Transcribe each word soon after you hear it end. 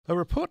A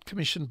report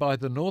commissioned by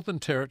the Northern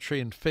Territory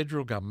and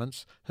federal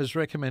governments has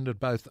recommended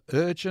both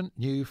urgent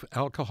new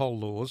alcohol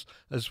laws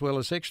as well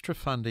as extra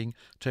funding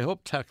to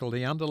help tackle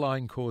the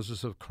underlying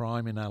causes of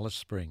crime in Alice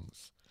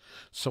Springs.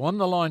 So on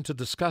the line to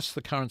discuss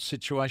the current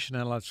situation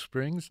in Alice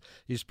Springs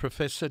is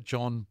Professor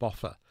John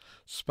Boffa,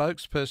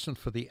 spokesperson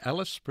for the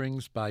Alice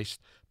Springs-based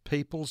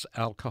People's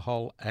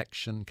Alcohol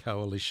Action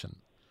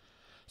Coalition.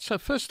 So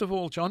first of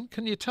all, John,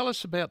 can you tell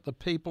us about the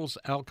People's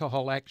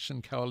Alcohol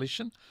Action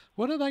Coalition?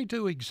 What do they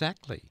do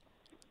exactly?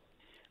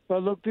 Well,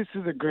 look, this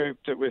is a group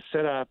that was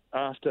set up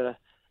after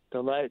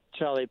the late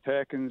Charlie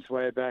Perkins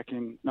way back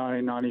in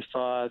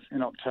 1995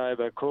 in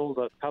October called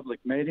a public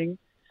meeting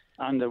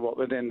under what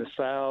were then the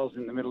sales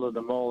in the middle of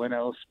the mall in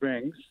Alice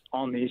Springs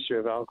on the issue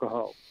of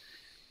alcohol.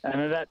 And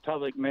at that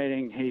public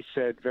meeting, he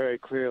said very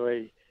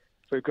clearly,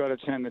 we've got to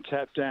turn the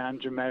tap down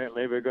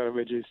dramatically, we've got to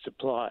reduce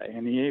supply.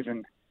 And he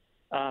even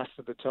asked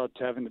for the Todd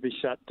Tavern to be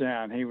shut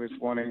down. He was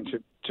wanting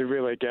to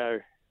really go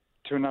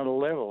to another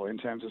level in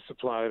terms of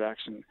supply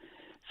reduction.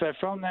 So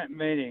from that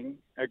meeting,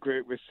 a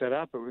group was set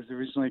up. It was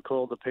originally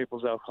called the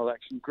People's Alcohol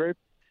Action Group,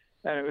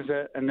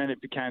 and then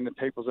it became the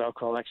People's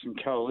Alcohol Action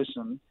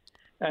Coalition.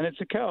 And it's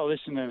a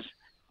coalition of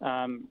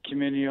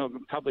community,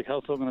 public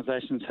health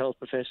organisations, health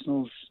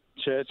professionals,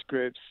 church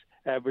groups,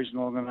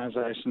 Aboriginal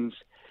organisations,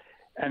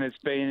 and it's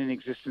been in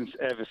existence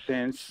ever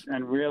since.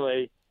 And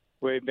really,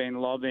 we've been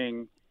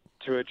lobbying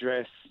to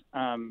address,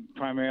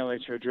 primarily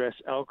to address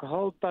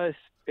alcohol, both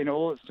in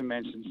all its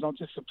dimensions, not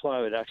just supply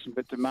reduction,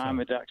 but demand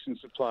reduction,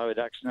 supply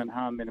reduction and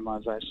harm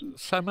minimisation.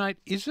 So, mate,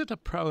 is it a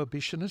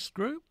prohibitionist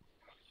group?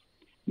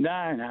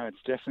 No, it's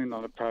definitely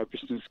not a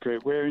prohibitionist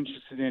group. We're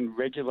interested in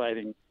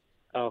regulating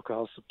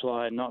alcohol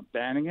supply, not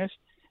banning it,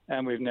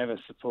 and we've never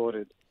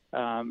supported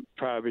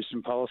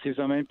prohibition policies.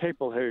 I mean,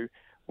 people who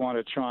want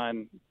to try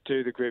and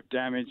do the group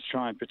damage,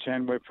 try and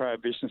pretend we're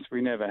prohibitionists,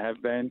 we never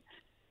have been.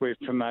 We've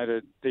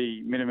promoted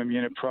the minimum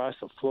unit price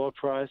or floor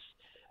price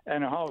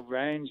and a whole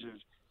range of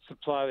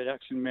supply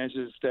reduction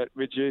measures that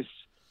reduce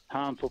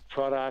harmful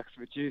products,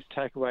 reduce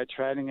takeaway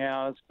trading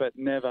hours, but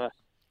never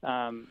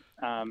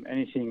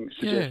anything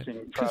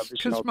suggesting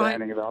prohibition or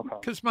banning of alcohol.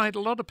 Because, mate, a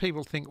lot of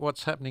people think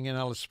what's happening in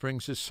Alice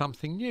Springs is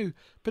something new,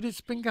 but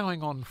it's been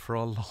going on for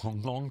a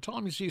long, long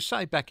time, as you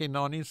say, back in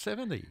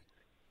 1970.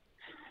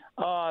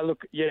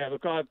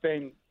 Look, I've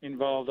been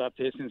involved up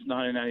here since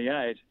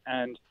 1988,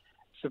 and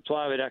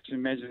supply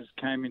reduction measures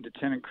came into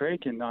Tennant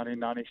Creek in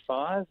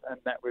 1995, and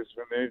that was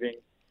removing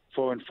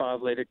 4 and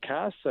 5 litre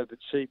casks, so the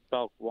cheap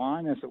bulk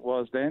wine as it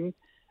was then.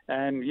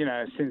 And,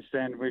 since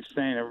then we've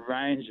seen a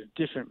range of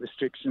different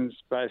restrictions,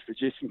 both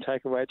reducing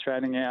takeaway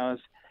trading hours,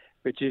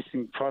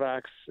 reducing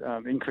products,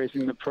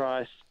 increasing the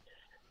price,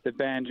 the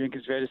banned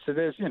drinkers register.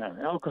 There's,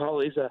 alcohol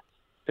is a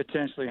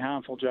potentially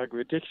harmful drug of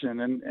addiction,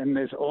 and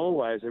there's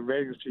always a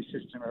regulatory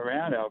system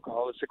around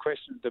alcohol. It's a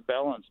question of the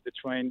balance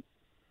between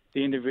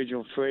the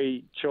individual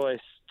free choice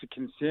to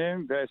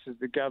consume versus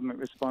the government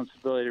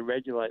responsibility to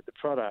regulate the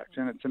product.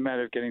 And it's a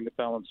matter of getting the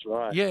balance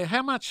right. Yeah,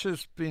 how much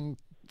has been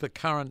the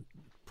current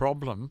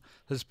problem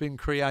has been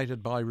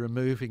created by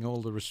removing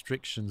all the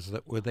restrictions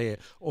that were there?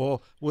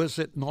 Or was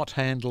it not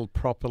handled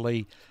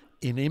properly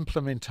in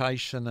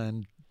implementation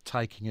and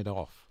taking it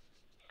off?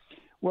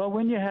 Well,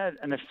 when you had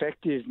an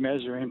effective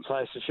measure in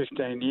place for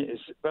 15 years,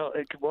 well,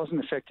 it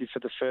wasn't effective for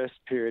the first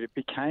period. It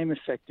became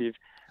effective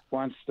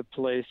once the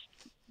police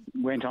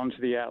went onto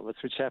the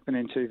outlets, which happened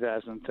in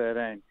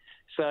 2013.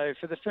 So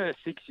for the first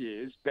 6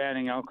 years,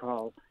 banning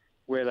alcohol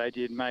where they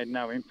did made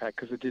no impact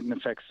because it didn't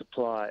affect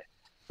supply.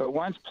 But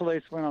once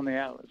police went on the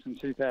outlets in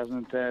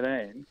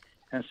 2013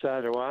 and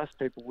started to ask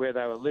people where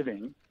they were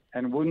living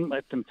and wouldn't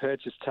let them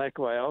purchase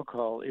takeaway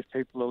alcohol if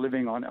people are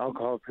living on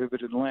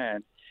alcohol-prohibited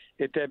land,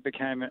 it then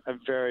became a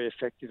very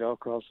effective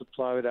alcohol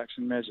supply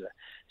reduction measure.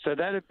 So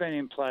that had been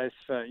in place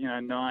for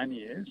 9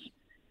 years.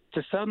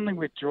 To suddenly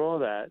withdraw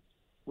that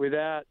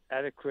without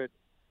adequate,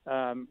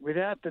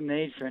 without the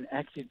need for an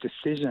active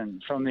decision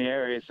from the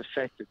areas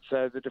affected.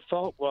 So the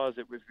default was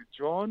it was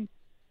withdrawn,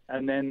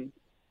 and then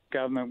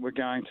government were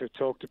going to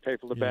talk to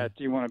people about,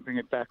 do you want to bring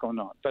it back or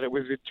not? But it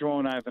was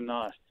withdrawn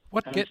overnight.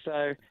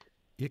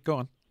 Go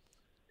on.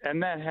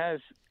 And that has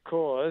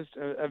caused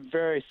a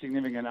very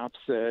significant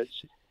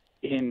upsurge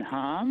in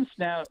harms.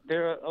 Now,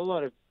 there are a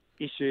lot of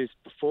issues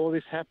before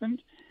this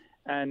happened,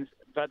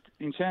 but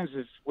in terms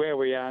of where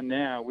we are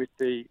now with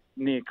the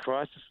near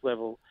crisis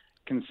level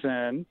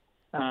concern,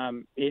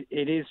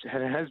 it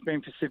has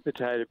been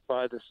precipitated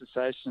by the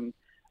cessation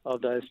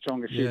of those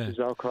stronger futures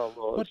alcohol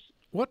laws.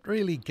 What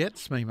really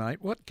gets me,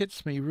 mate, what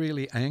gets me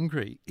really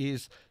angry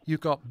is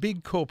you've got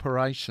big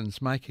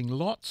corporations making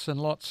lots and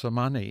lots of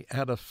money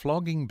out of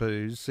flogging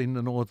booze in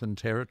the Northern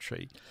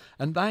Territory,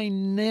 and they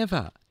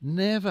never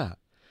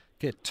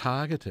get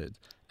targeted,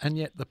 and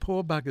yet the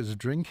poor buggers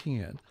drinking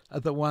it are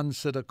the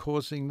ones that are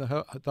causing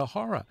the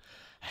horror.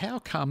 How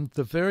come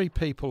the very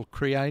people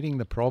creating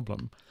the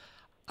problem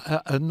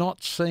are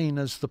not seen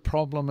as the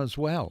problem as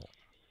well?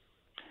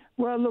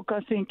 Well, look, I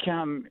think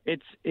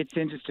it's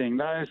interesting.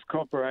 Those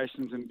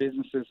corporations and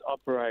businesses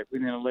operate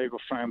within a legal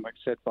framework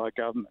set by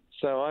government.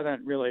 So I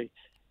don't really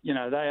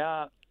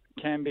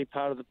can be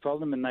part of the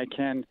problem, and they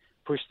can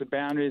push the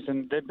boundaries,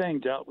 and they're being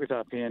dealt with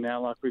up here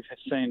now. Like, we've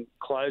seen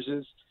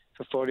closures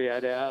for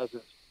 48 hours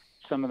of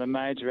some of the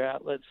major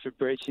outlets for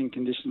breaching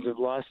conditions of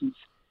licence.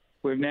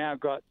 We've now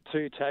got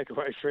 2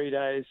 takeaway free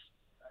days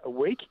a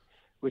week,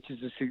 which is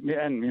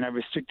and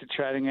restricted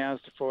trading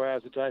hours to 4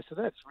 hours a day. So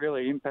that's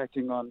really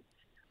impacting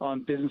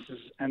on businesses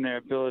and their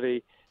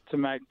ability to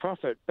make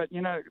profit. But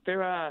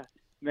there are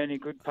many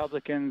good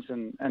publicans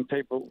and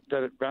people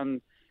that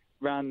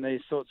run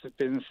these sorts of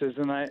businesses,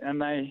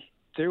 and they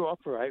do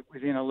operate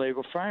within a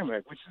legal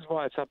framework, which is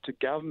why it's up to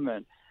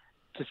government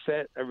to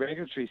set a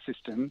regulatory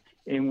system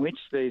in which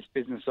these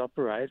businesses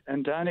operate,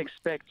 and don't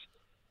expect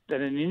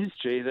that an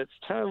industry that's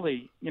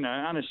totally,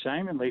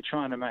 unashamedly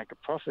trying to make a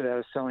profit out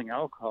of selling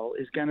alcohol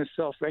is going to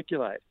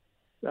self-regulate.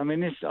 I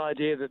mean, this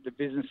idea that the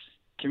business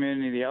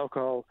community, the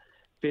alcohol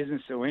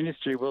business or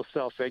industry will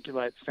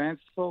self-regulate is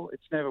fanciful.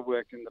 It's never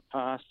worked in the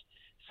past.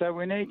 So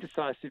we need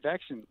decisive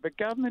action. But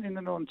government in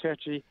the Northern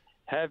Territory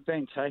have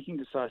been taking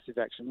decisive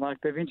action. Like,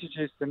 they've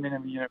introduced the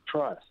minimum unit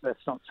price.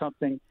 That's not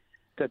something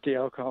that the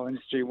alcohol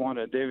industry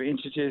wanted. They've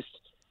introduced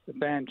the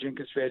banned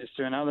drinkers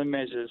register and other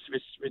measures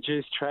which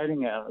reduce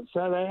trading hours.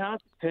 So they are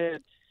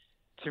prepared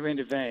to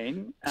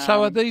intervene.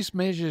 So are these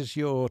measures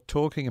you're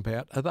talking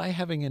about, are they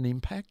having an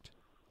impact?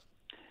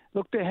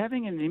 Look, they're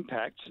having an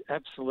impact,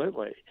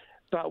 absolutely.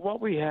 But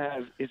what we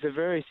have is a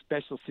very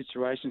special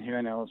situation here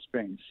in Alice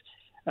Springs.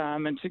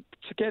 And to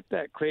get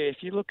that clear,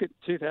 if you look at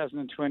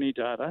 2020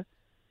 data,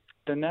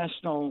 the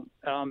national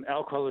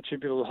alcohol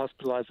attributable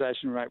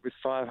hospitalisation rate was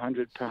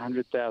 500 per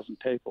 100,000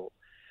 people.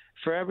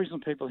 For Aboriginal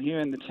people here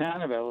in the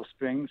town of Alice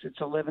Springs, it's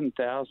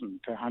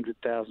 11,000 per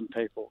 100,000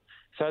 people.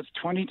 So it's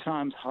 20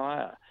 times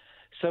higher.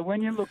 So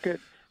when you look at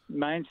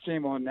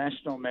mainstream or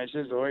national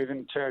measures, or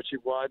even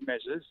territory-wide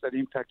measures that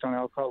impact on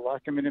alcohol,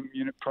 like a minimum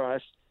unit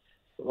price,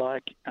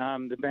 like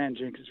the banned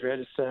drinkers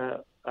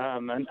register,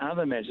 and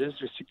other measures,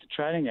 restricted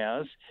trading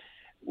hours,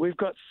 we've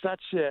got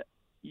such a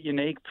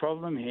unique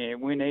problem here.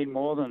 We need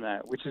more than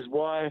that, which is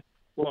why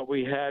what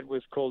we had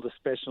was called a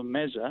special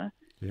measure.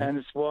 Yeah. And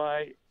it's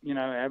why,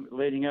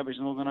 leading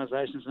Aboriginal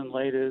organisations and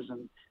leaders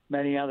and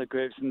many other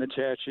groups in the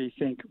Territory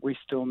think we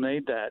still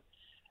need that.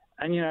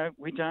 And,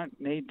 we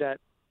don't need that.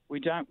 We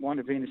don't want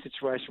to be in a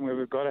situation where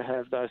we've got to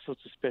have those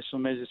sorts of special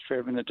measures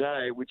forever and a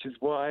day, which is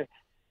why,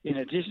 in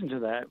addition to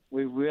that,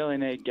 we really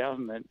need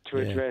government to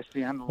address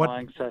the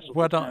underlying social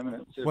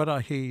determinants. What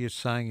I hear you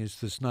saying is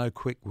there's no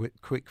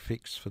quick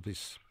fix for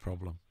this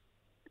problem.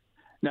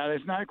 No,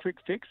 there's no quick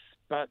fix.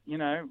 But,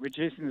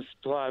 reducing the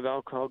supply of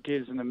alcohol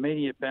gives an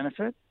immediate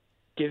benefit,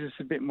 gives us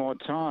a bit more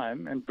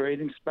time and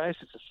breathing space.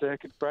 It's a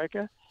circuit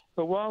breaker.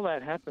 But while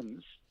that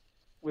happens,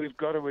 we've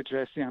got to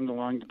address the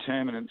underlying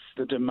determinants,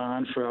 the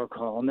demand for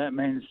alcohol. And that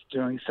means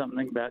doing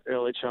something about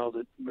early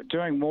childhood,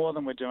 doing more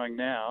than we're doing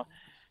now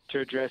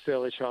to address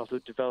early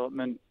childhood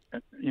development,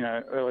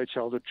 early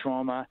childhood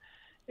trauma,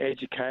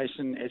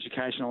 education,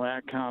 educational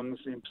outcomes,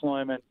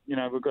 employment. We've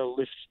got to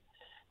lift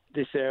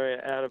this area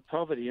out of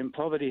poverty, and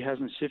poverty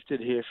hasn't shifted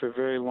here for a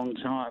very long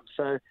time.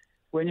 So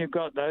when you've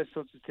got those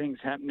sorts of things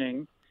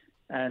happening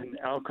and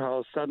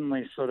alcohol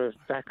suddenly sort of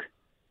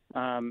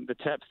the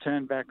taps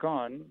turn back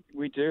on,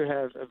 we do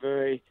have a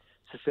very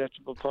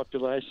susceptible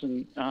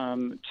population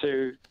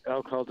to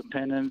alcohol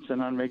dependence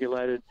and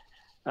unregulated,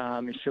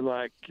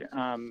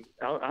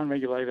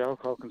 unregulated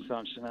alcohol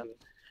consumption.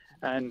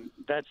 And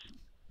that's,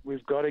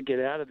 we've got to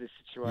get out of this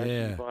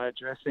situation by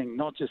addressing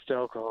not just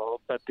alcohol,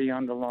 but the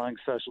underlying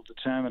social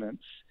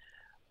determinants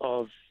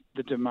of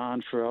the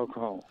demand for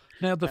alcohol.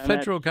 Now, the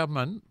federal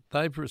government,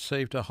 they've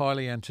received a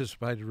highly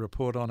anticipated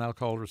report on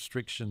alcohol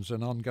restrictions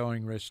and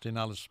ongoing rest in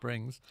Alice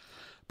Springs,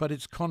 but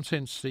its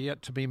contents are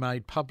yet to be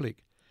made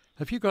public.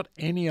 Have you got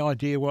any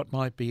idea what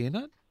might be in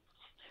it?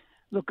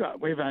 Look,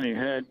 we've only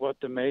heard what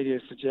the media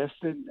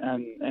suggested,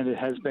 and it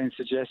has been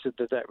suggested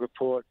that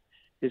report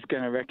is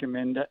going to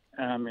recommend a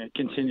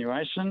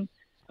continuation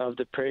of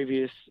the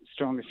previous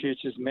Stronger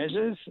Futures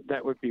measures.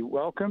 That would be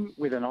welcome,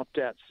 with an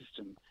opt-out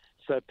system.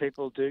 So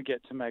people do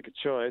get to make a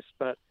choice,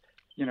 but,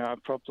 a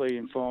properly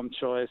informed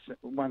choice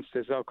once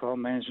there's alcohol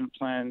management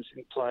plans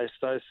in place,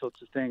 those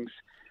sorts of things.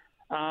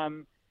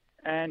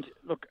 And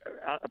look,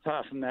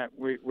 apart from that,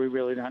 we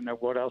really don't know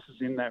what else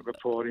is in that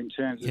report in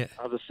terms of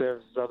other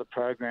services, other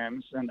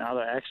programs and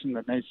other action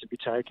that needs to be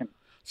taken.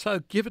 So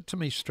give it to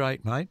me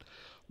straight, mate.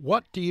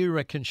 What do you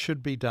reckon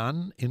should be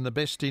done in the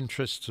best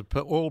interests of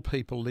all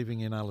people living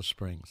in Alice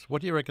Springs?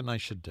 What do you reckon they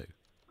should do?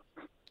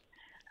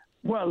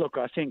 Well, look,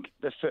 I think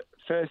the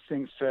first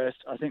things first,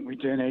 I think we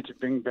do need to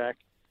bring back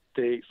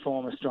the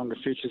former Stronger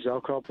Futures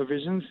alcohol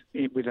provisions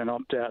with an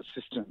opt-out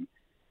system.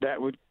 That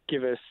would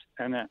give us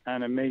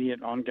an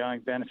immediate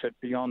ongoing benefit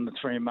beyond the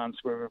 3 months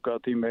where we've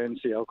got the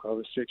emergency alcohol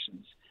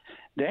restrictions.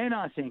 Then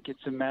I think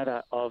it's a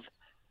matter of,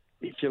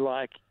 if you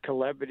like,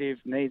 collaborative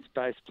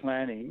needs-based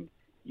planning,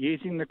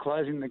 using the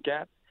Closing the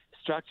Gap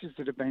structures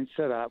that have been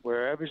set up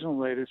where Aboriginal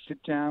leaders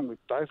sit down with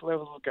both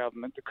levels of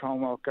government, the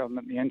Commonwealth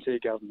Government and the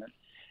NT Government,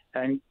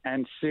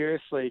 and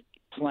seriously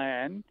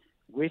plan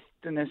with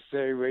the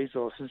necessary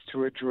resources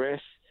to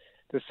address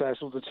the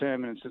social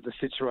determinants of the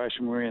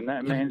situation we're in.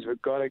 That means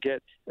we've got to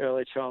get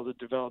early childhood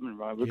development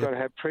right. We've got to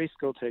have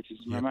preschool teachers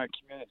in remote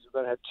communities. We've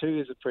got to have 2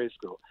 years of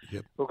preschool.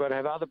 We've got to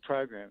have other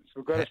programs.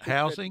 We've got to fix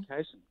housing.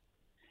 Education.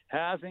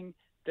 Housing,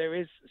 there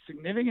is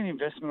significant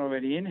investment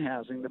already in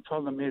housing. The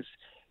problem is,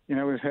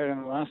 we've heard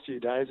in the last few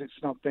days it's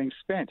not being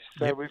spent.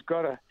 So we've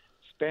got to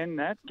spend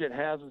that, get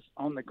houses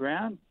on the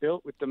ground,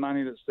 built with the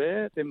money that's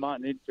there. There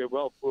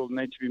will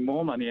need to be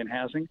more money in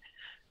housing.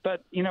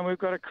 But, we've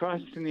got a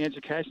crisis in the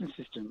education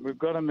system. We've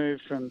got to move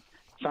from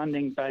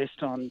funding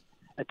based on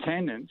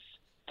attendance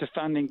to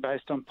funding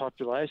based on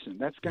population.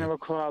 That's going to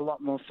require a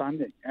lot more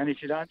funding. And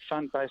if you don't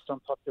fund based on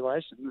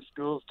population, the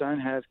schools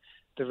don't have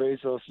the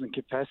resources and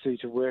capacity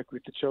to work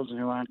with the children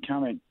who aren't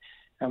coming.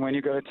 And when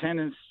you've got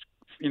attendance,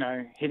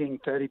 hitting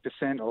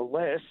 30% or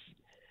less,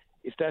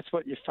 if that's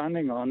what you're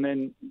funding on,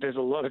 then there's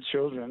a lot of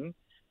children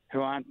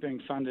who aren't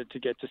being funded to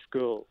get to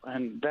school.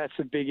 And that's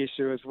a big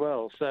issue as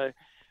well. So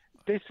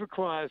this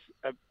requires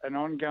an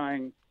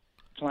ongoing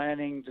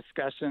planning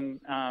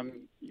discussion,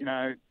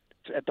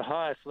 at the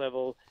highest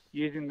level,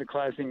 using the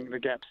closing the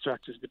gap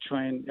structures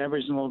between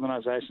Aboriginal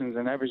organisations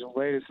and Aboriginal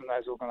leaders from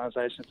those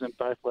organisations and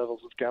both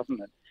levels of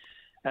government.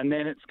 And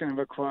then it's going to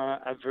require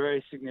a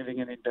very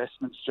significant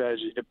investment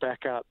strategy to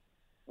back up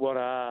what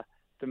are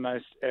the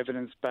most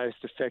evidence-based,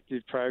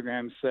 effective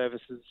programs,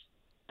 services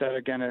that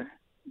are going to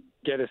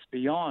get us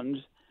beyond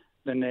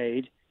the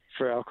need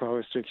for alcohol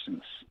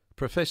restrictions.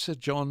 Professor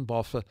John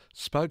Boffa,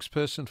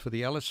 spokesperson for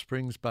the Alice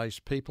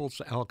Springs-based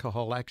People's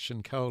Alcohol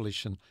Action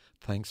Coalition,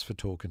 thanks for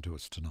talking to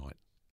us tonight.